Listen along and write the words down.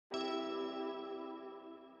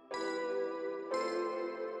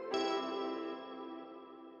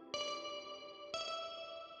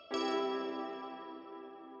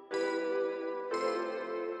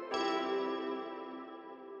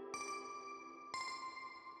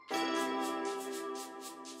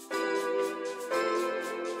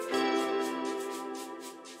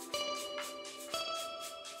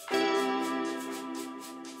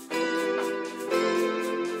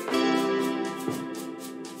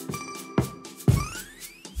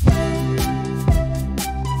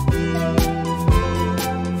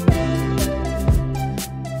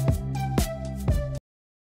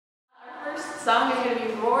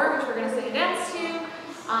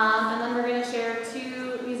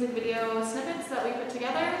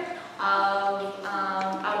of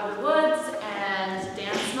Out of the Woods and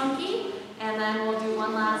Dance Monkey, and then we'll do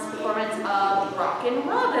one last performance of Rockin'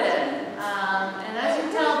 Robin. And as you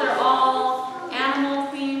can tell, they're all animal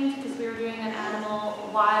themed because we were doing an animal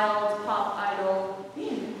wild pop idol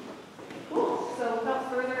theme. Cool. So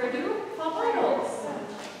without further ado, pop idols.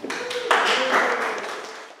 You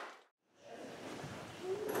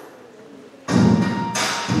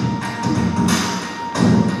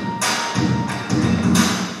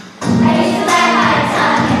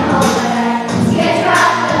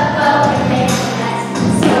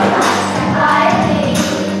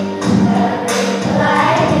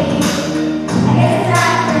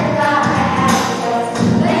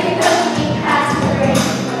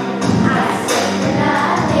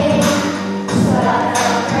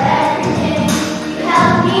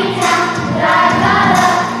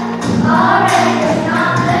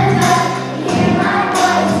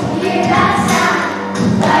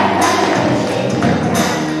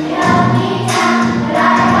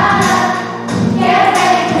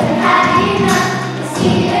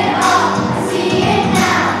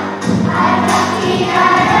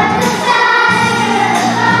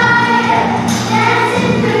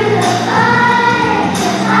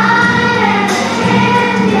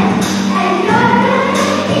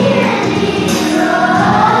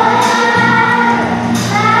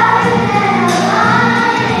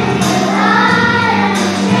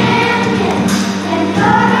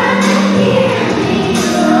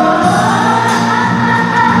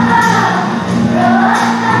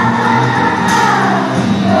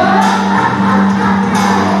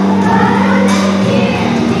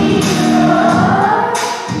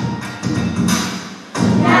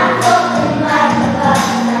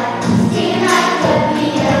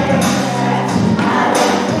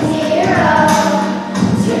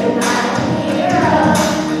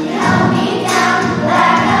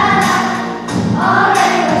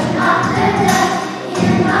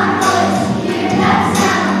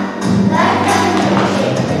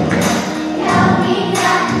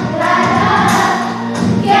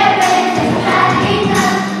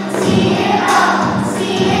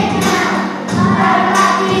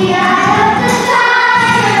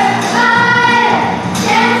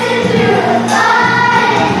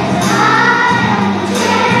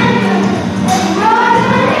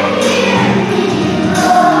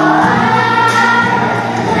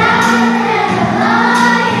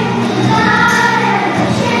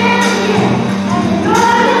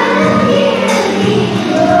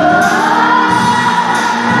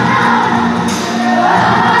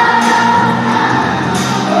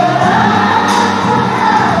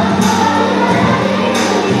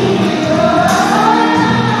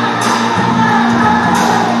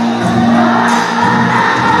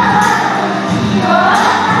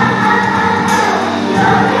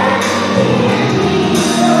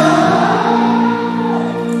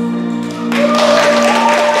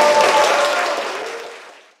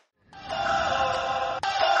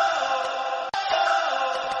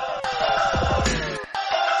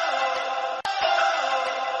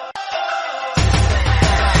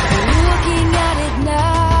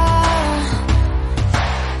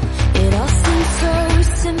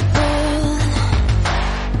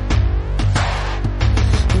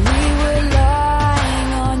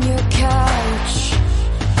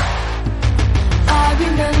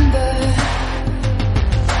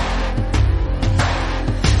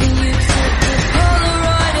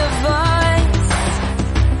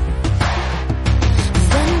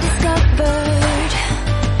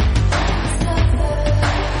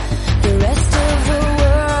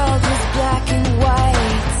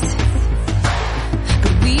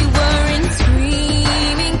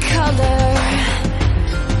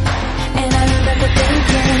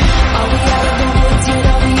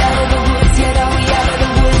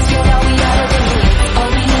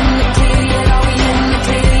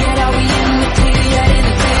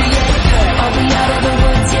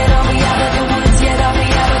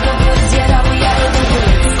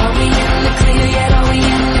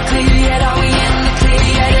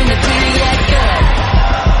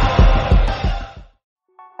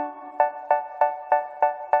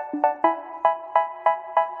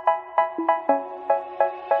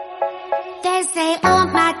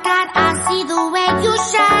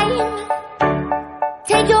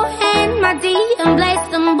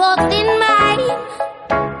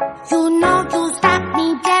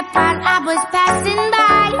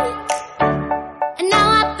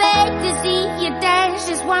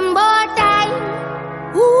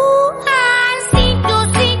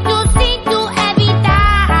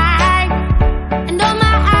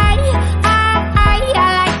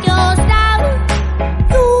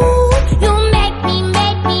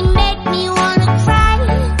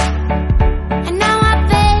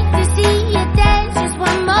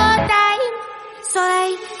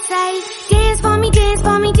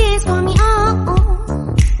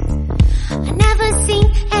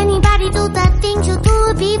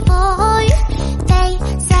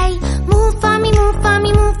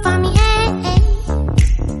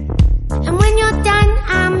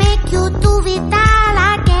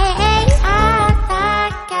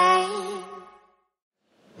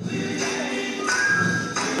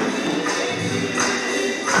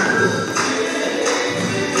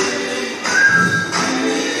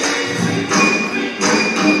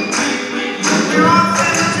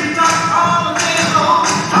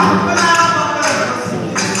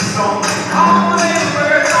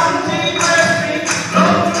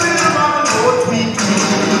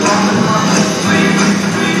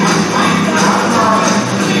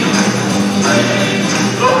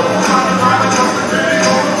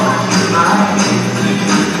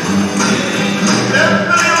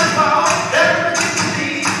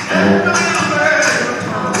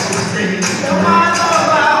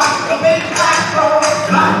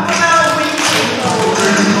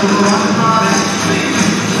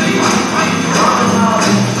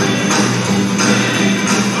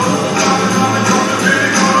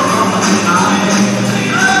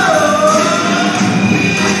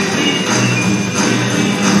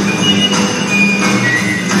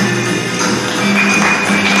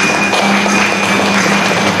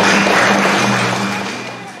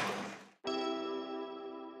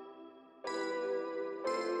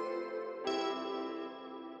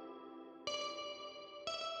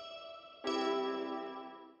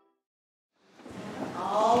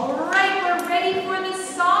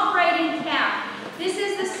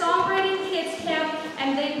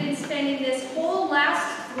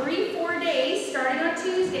 3-4 days, starting on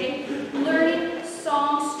Tuesday, learning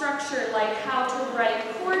song structure, like how to write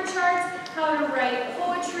chord charts, how to write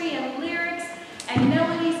poetry and lyrics, and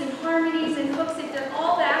melodies and harmonies and hooks. They've done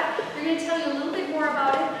all that. They're going to tell you a little bit more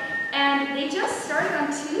about it. And they just started on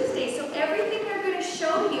Tuesday, so everything they're going to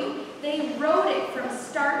show you, they wrote it from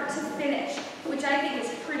start to finish, which I think is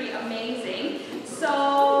pretty amazing.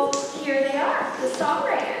 So here they are, the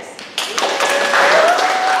songwriters.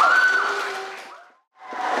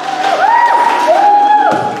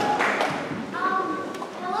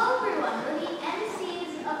 Hello everyone, we're the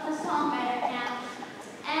MCs of the Songwriter Camp,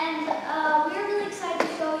 and we're really excited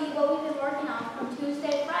to show you what we've been working on from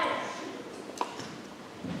Tuesday to Friday.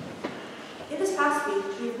 In this past week,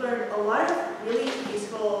 we've learned a lot of really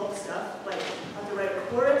useful stuff, like how to write a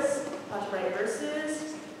chorus, how to write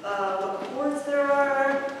verses, what chords there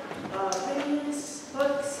are, rhythms,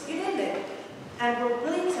 hooks, you name it. And we're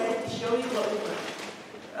really excited to show you what we've learned.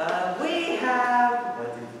 We have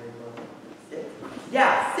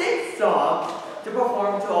 6 songs to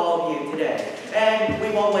perform to all of you today. And we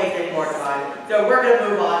won't waste any more time, so we're going to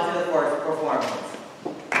move on to the first performance.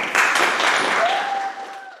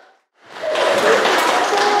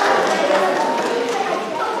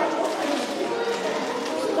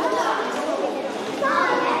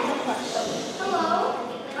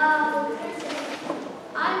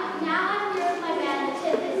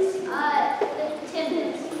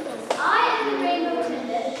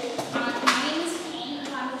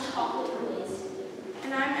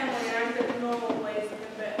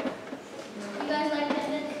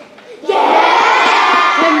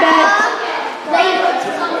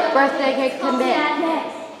 Birthday cake come back.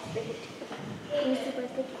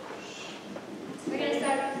 We're going to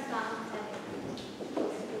start with the song.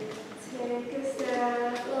 Take a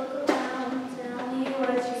step, look around, tell me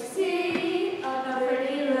what you see. A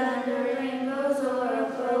pretty land of rainbows or a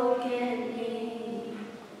broken knee.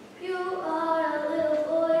 You are little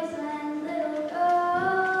boys and little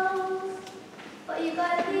girls, but you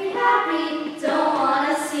gotta be happy. Don't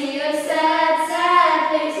wanna see your sad, sad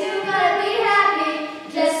face. You gotta be happy.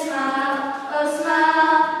 Just smile, oh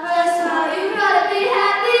smile, oh smile. You gotta be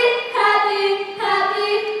happy, happy,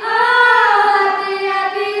 happy. Oh, happy,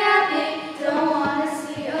 happy, happy. Don't wanna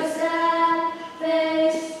see your sad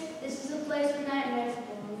face. This is a place where nightmares are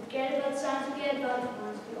born. Forget about the signs, forget about the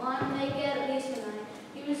ones. We wanna make it at least tonight.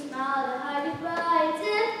 You smile to hide your pride.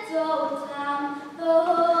 Tiptoe down the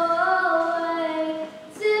hallway.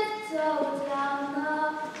 Tiptoe down the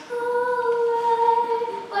hallway.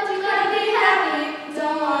 But you gotta be happy.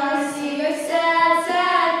 Don't wanna see your sad,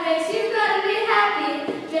 sad face. You gotta be happy.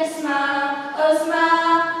 Just smile, oh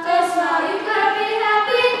smile, oh smile. You gotta be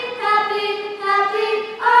happy, happy, happy.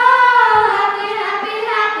 Oh, happy, happy,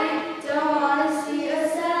 happy. Don't wanna see your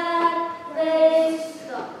sad face.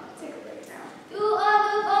 Stop. Take a break now. You are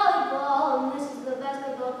the volleyball, and this is the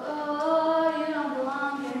basketball court. You don't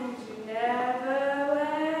belong here. You never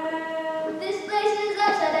will. This place is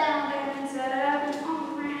upside down. And set up.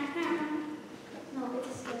 No,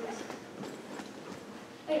 it's stairs.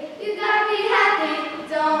 Wait, you gotta be happy.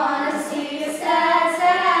 Don't wanna see your sad,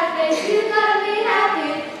 sad face. You gotta be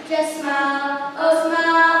happy. Just smile, oh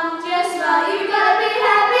smile, just smile. You gotta be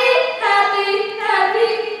happy, happy,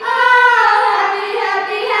 happy. Oh, happy,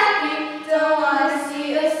 happy, happy. Don't wanna see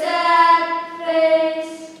your sad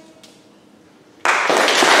face.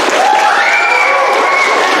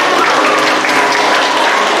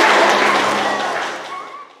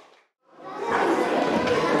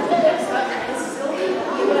 Next up is Sylvie,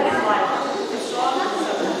 Eva, and Lila.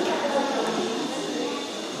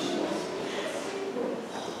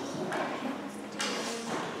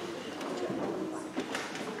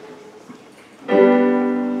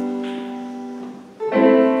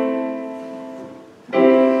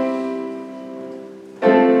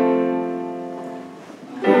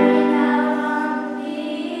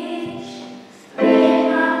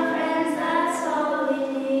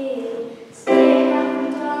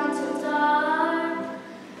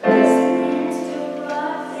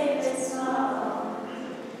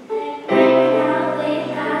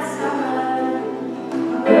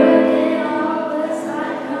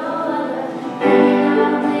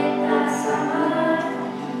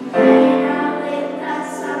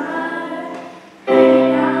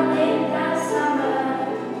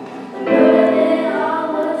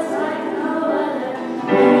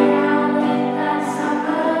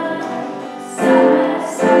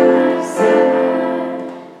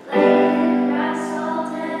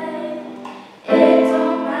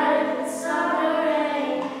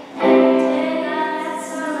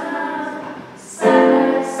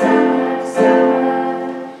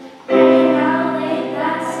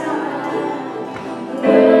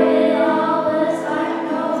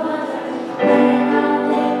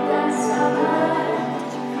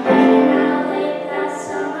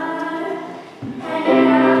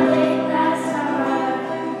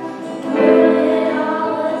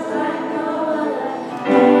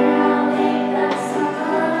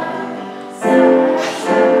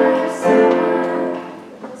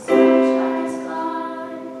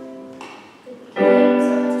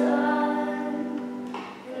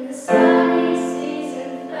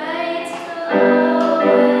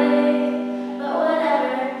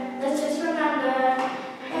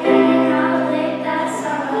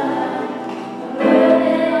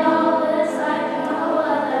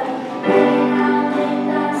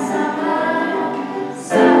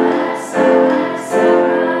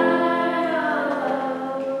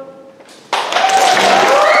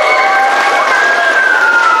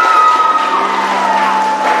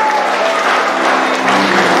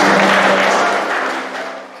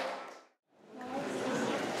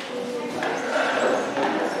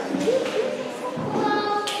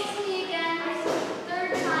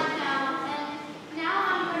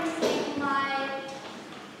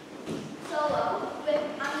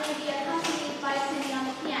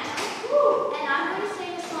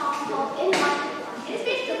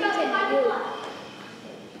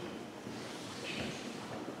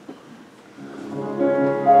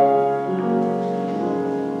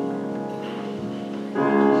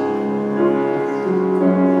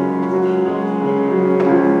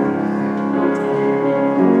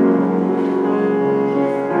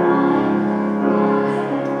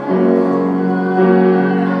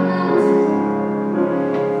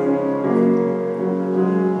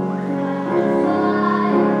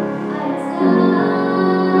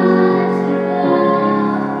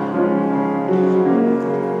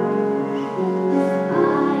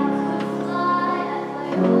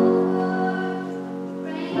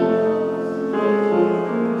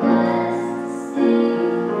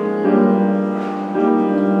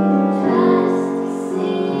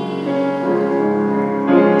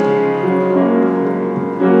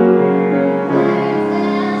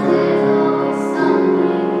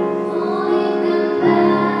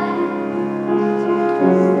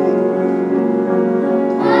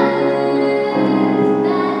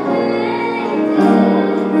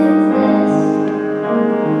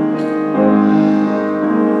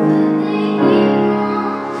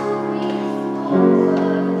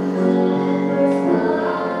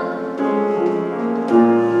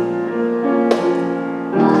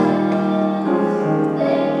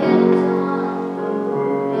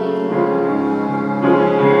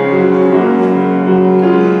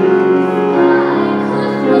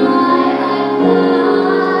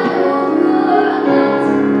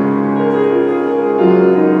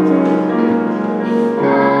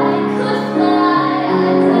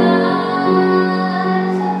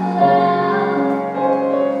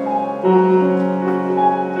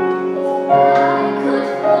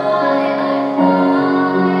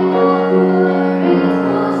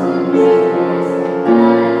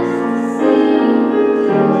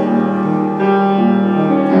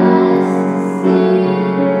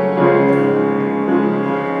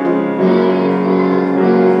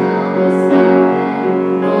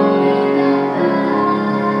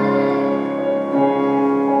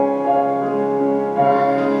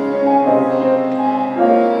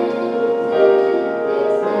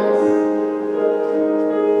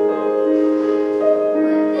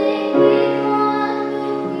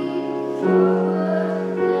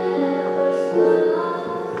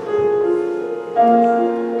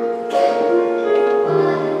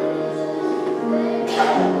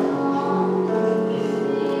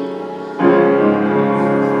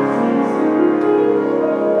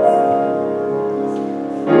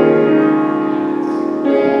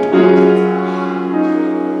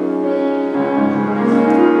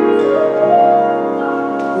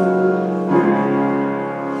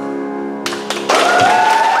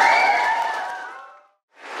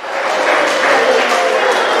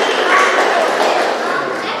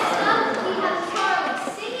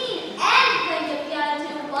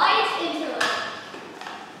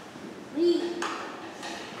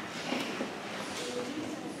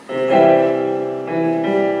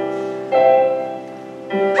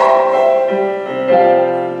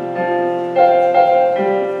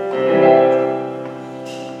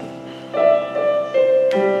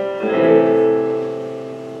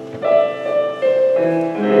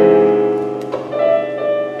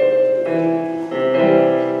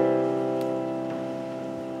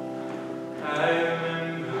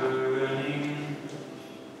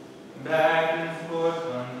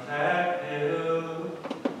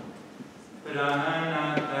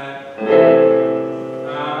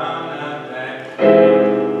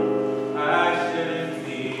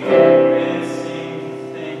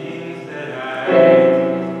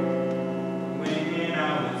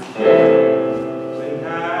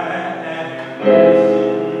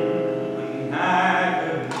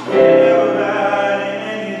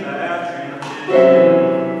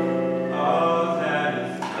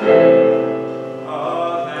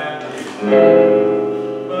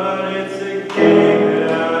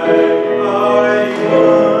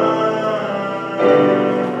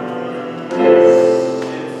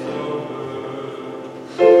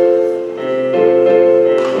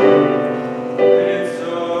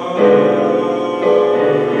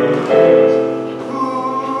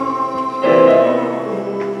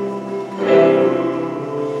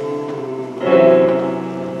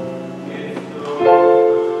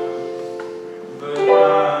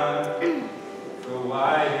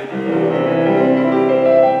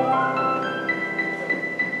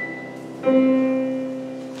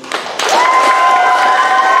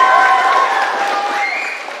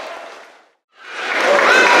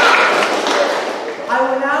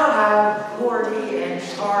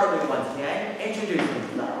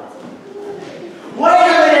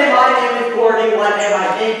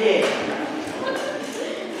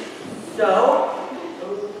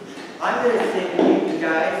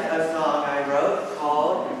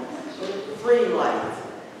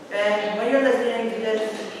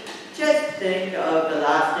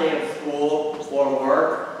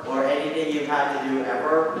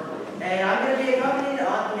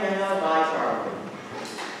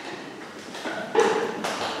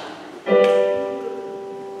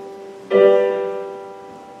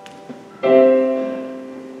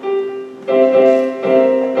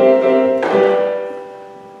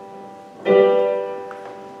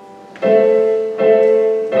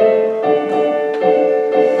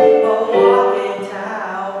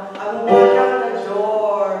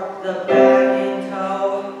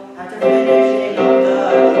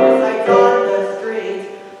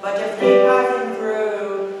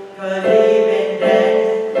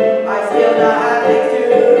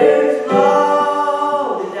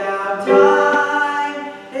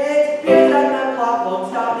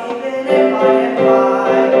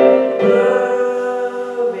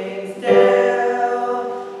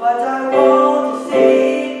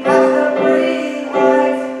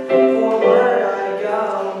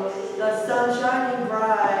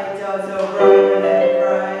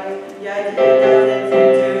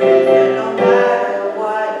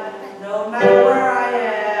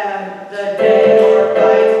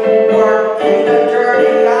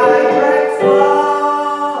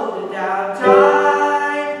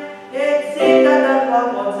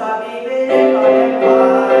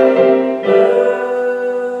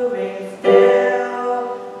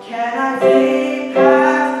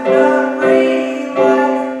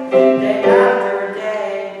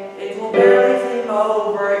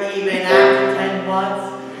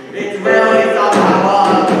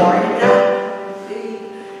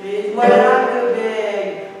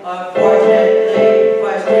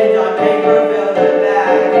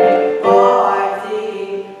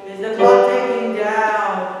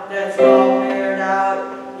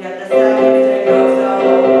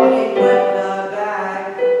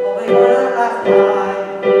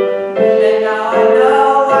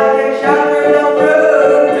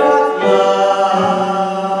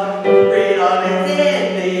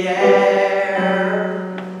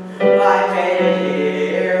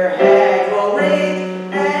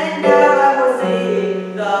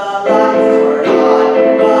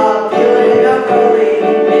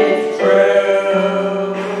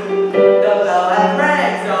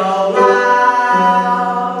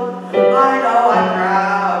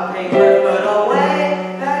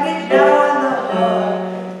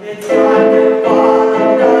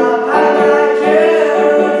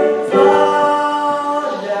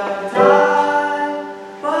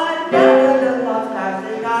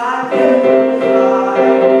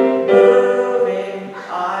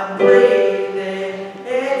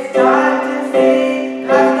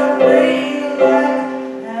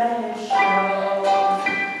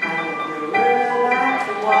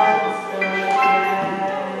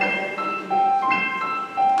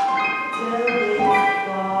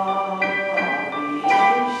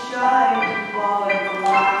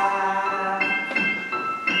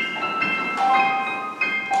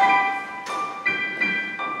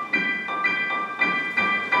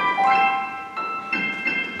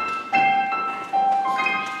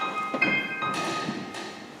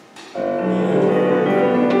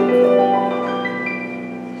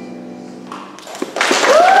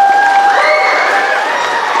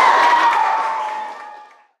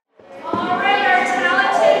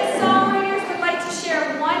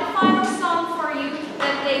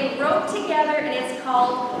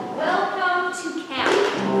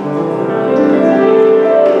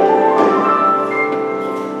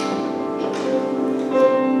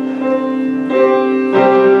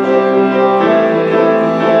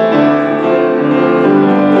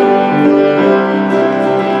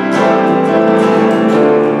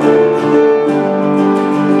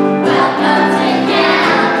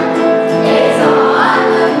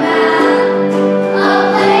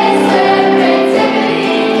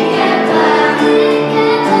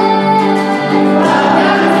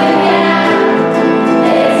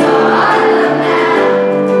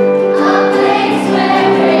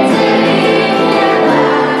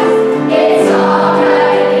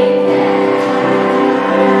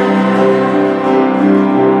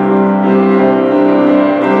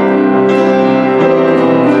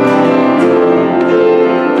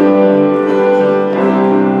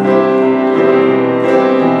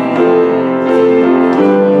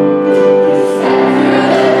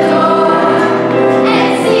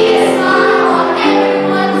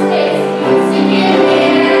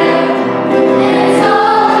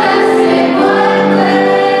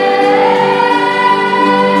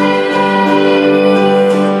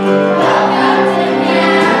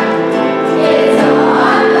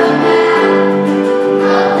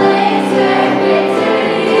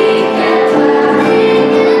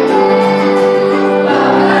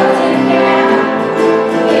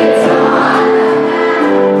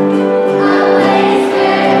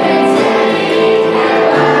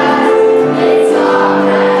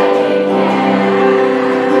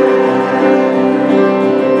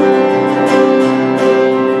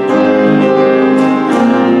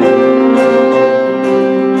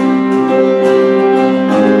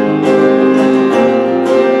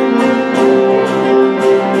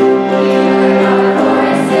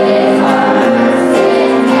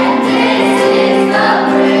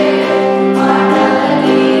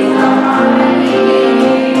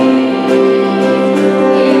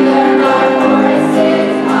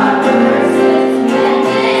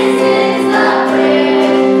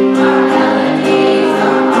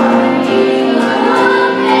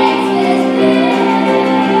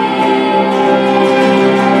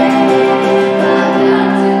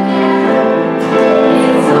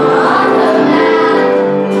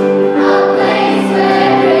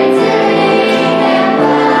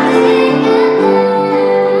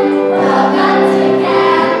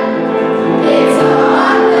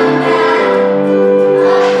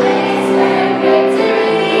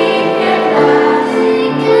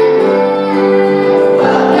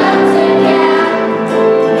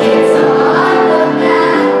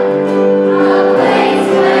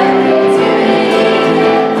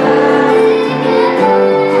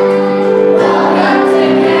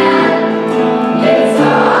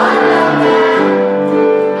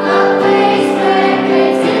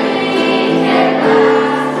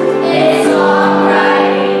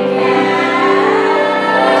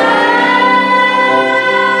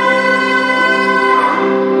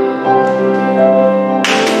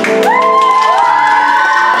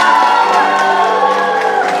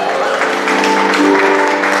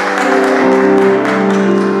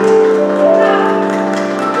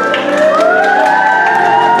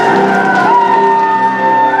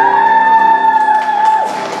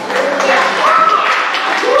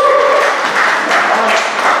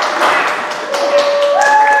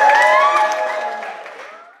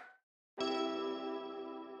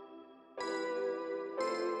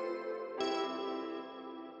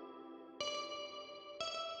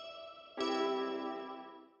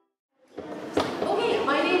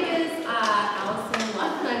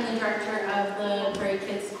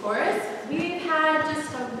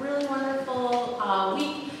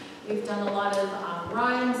 done a lot of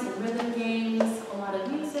rhymes and rhythm games, a lot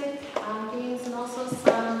of music games, and also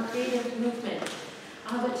some creative movement.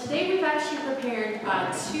 But today we've actually prepared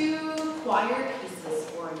 2 choir pieces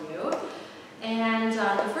for you. And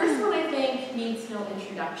the first one I think needs no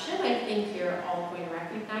introduction. I think you're all going to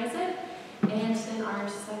recognize it. And then our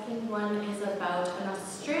second one is about an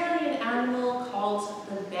Australian animal called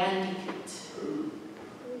the bandicoot.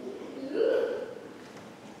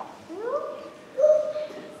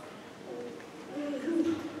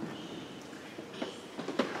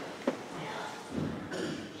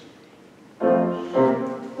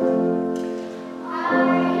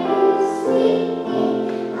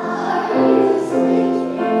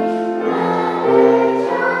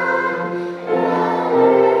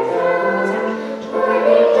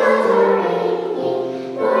 Brother John,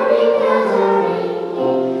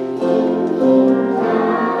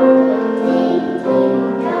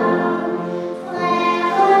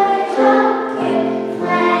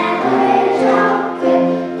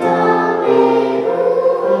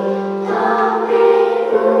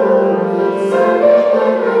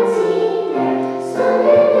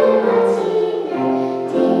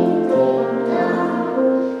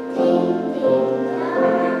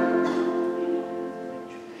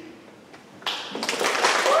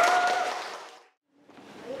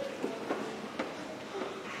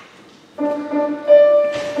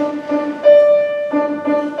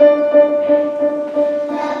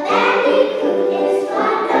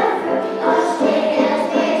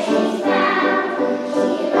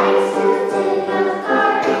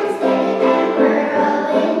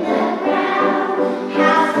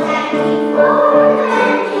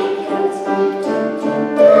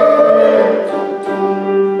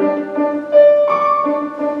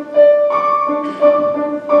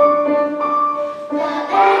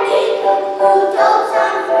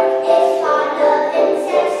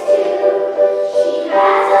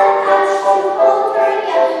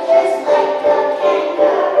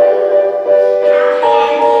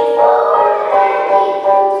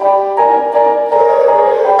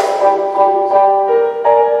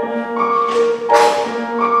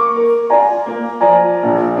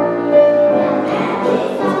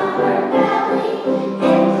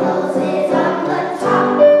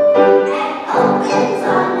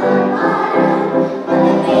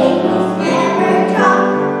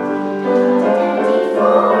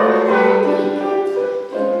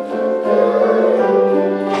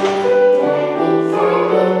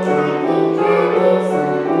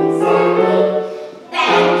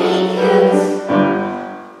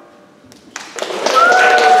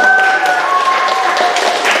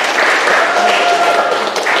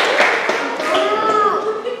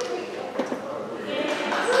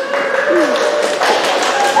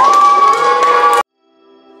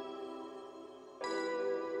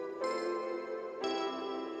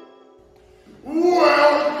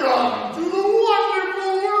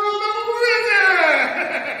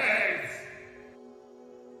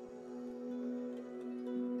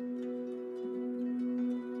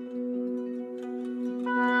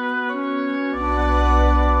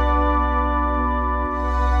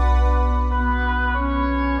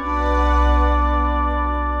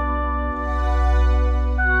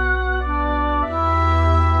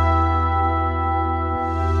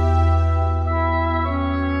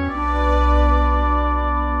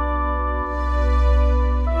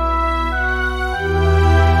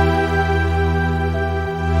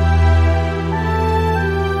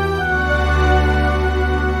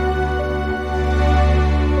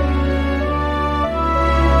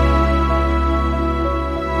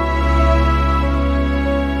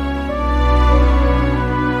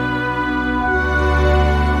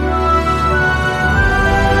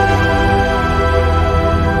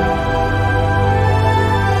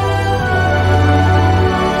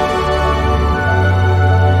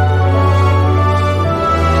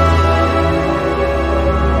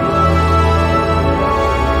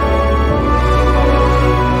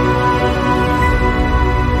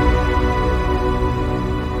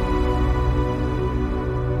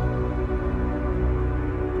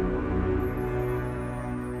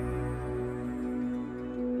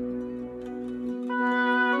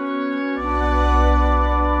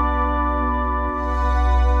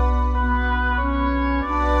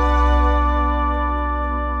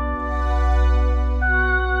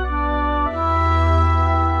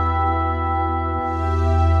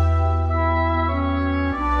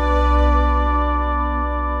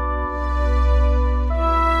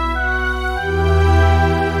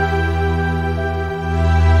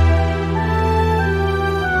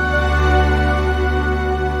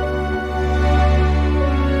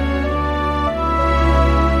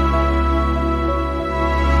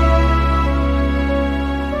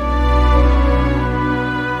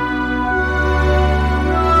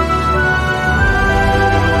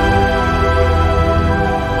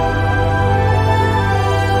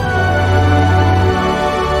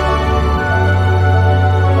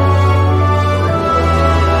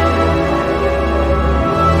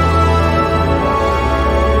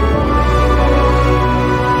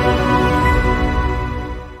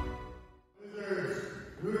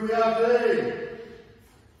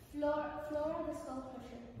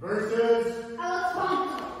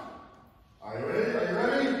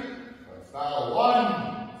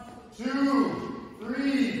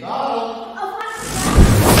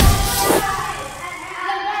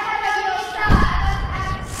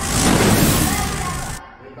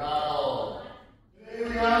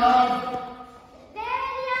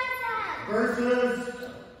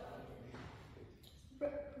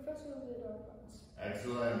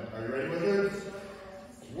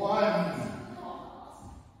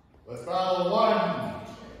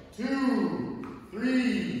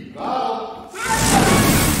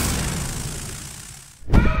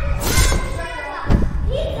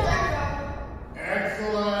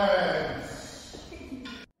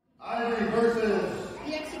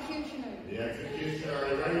 execution. Are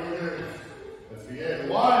you ready, winners? Let's begin.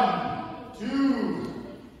 1, 2,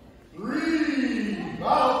 3,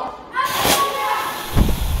 go!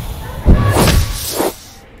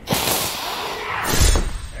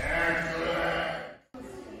 Excellent.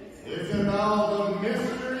 Isabel the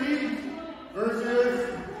Mystery versus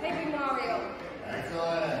Baby Mario.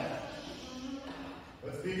 Excellent.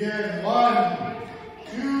 Let's begin. 1,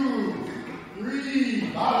 2, 3,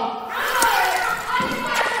 bottle.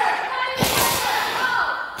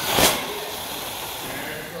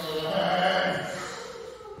 Excellent.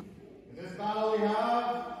 In this battle we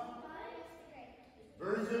have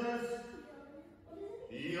versus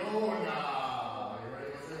Fiona. Are you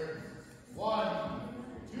ready, listeners? 1,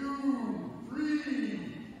 2, 3.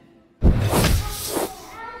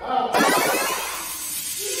 Bottle.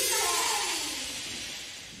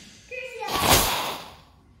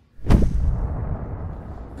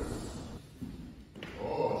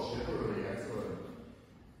 Oh, chivalry, excellent.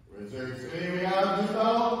 Wizards, today we have this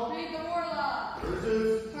battle Read the Warlock.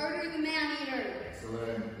 versus. Carter the Man-Eater.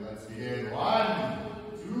 Excellent. Let's begin. 1,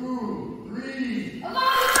 2, 3.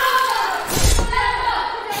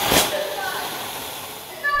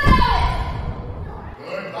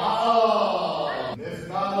 Good battle. In this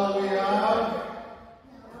battle we have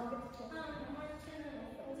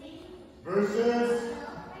versus.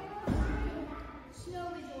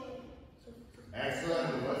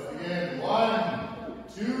 Excellent. Let's begin. 1,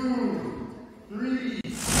 2, 3.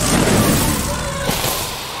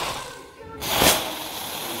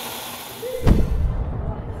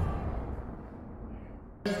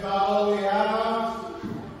 This battle we have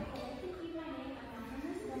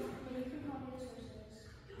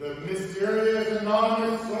the mysterious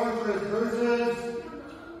anonymous sorceress versus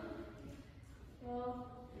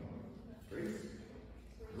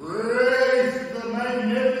Grace, the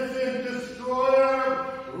magnificent destroyer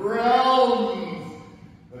of realms.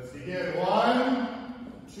 Let's begin. 1,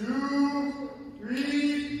 2,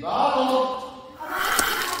 3, battle.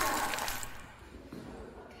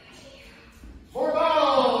 For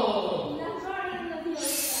battle.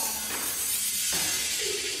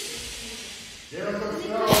 Give us a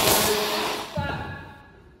spell.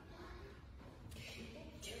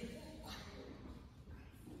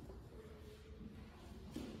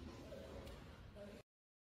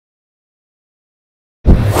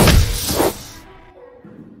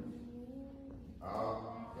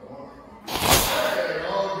 Hey,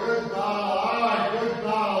 oh, good battle. I like good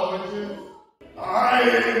battle, witches.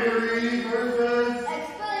 Ivory versus.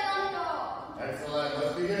 Excellent.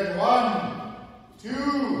 Let's begin. 1,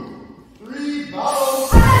 2, 3, battle.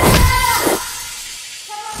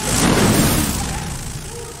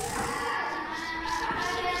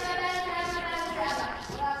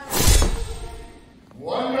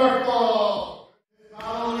 Wonderful. This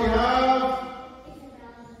battle we have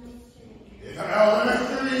Isabel the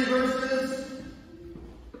Mystery versus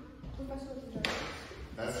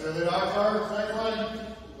Professor the Dark Arts. Excellent.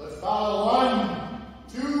 Let's battle. 1,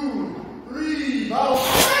 2, 3, battle.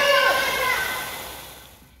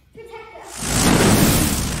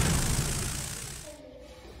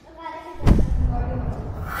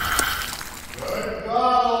 Good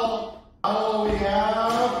battle. Battle we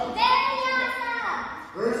have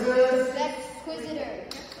versus. Inquisitor.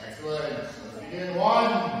 Excellent. Let's begin.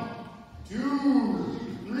 1, 2,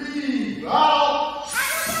 3, battle.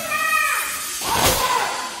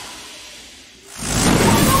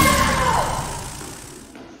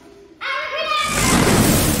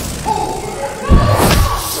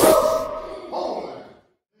 Holy.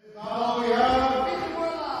 This battle we have Read the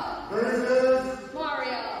Warlock. versus.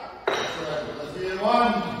 Mario. Excellent. Let's begin.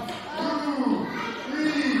 1, 2,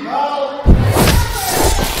 3, battle.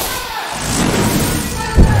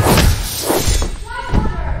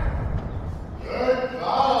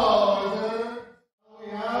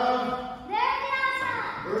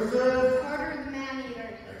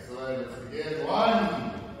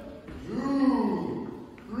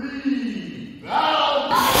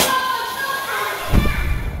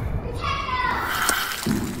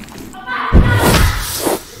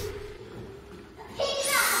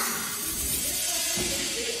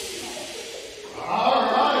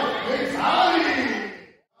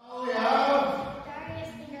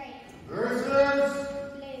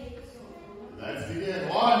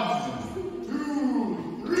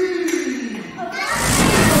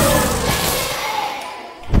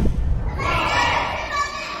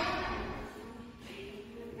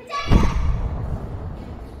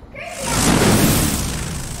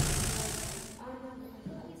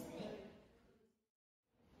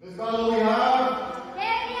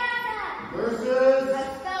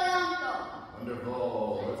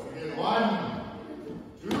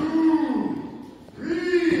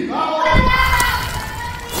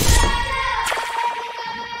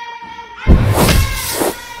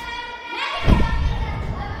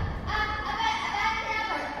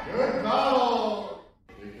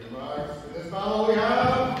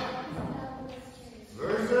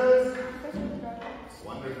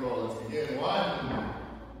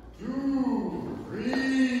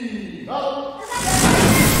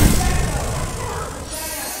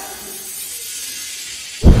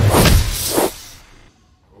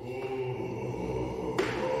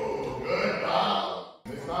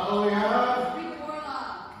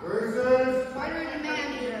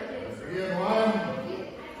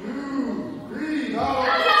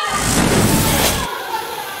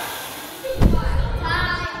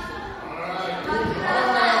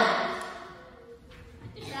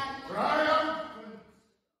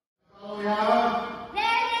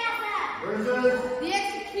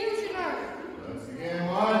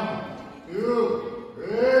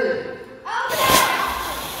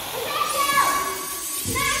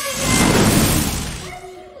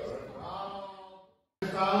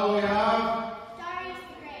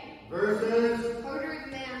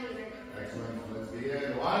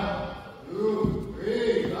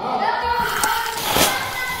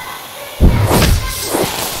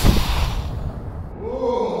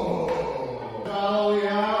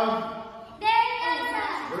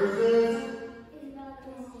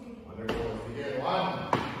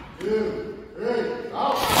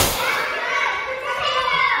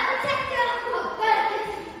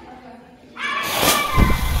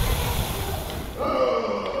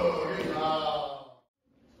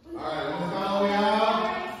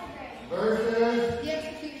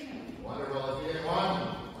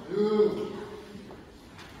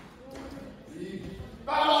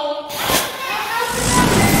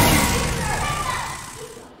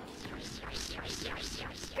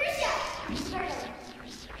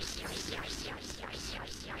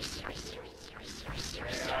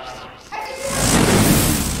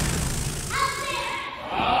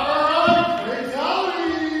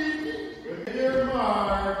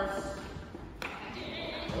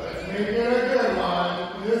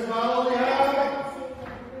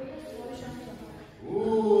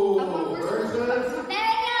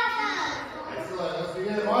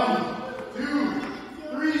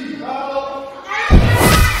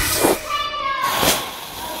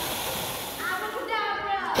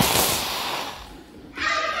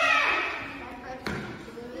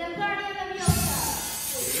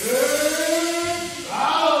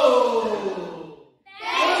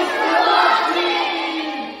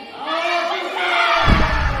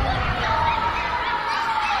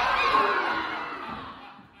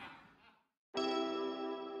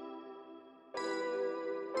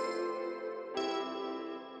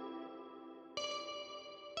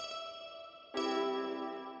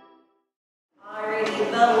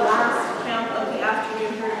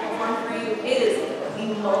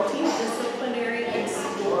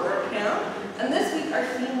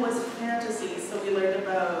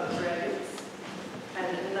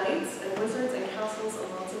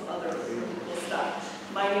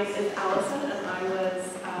 name is Allison, and I was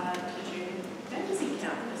teaching fantasy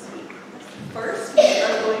camp this week. First, we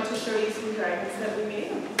are going to show you some dragons that we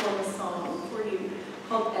made and perform a song for you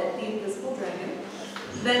called Ed the Invisible Dragon.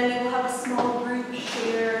 Then we will have a small group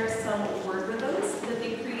share some word rhythms that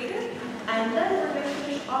they created, and then we're going to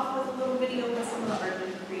finish off with a little video with some of the art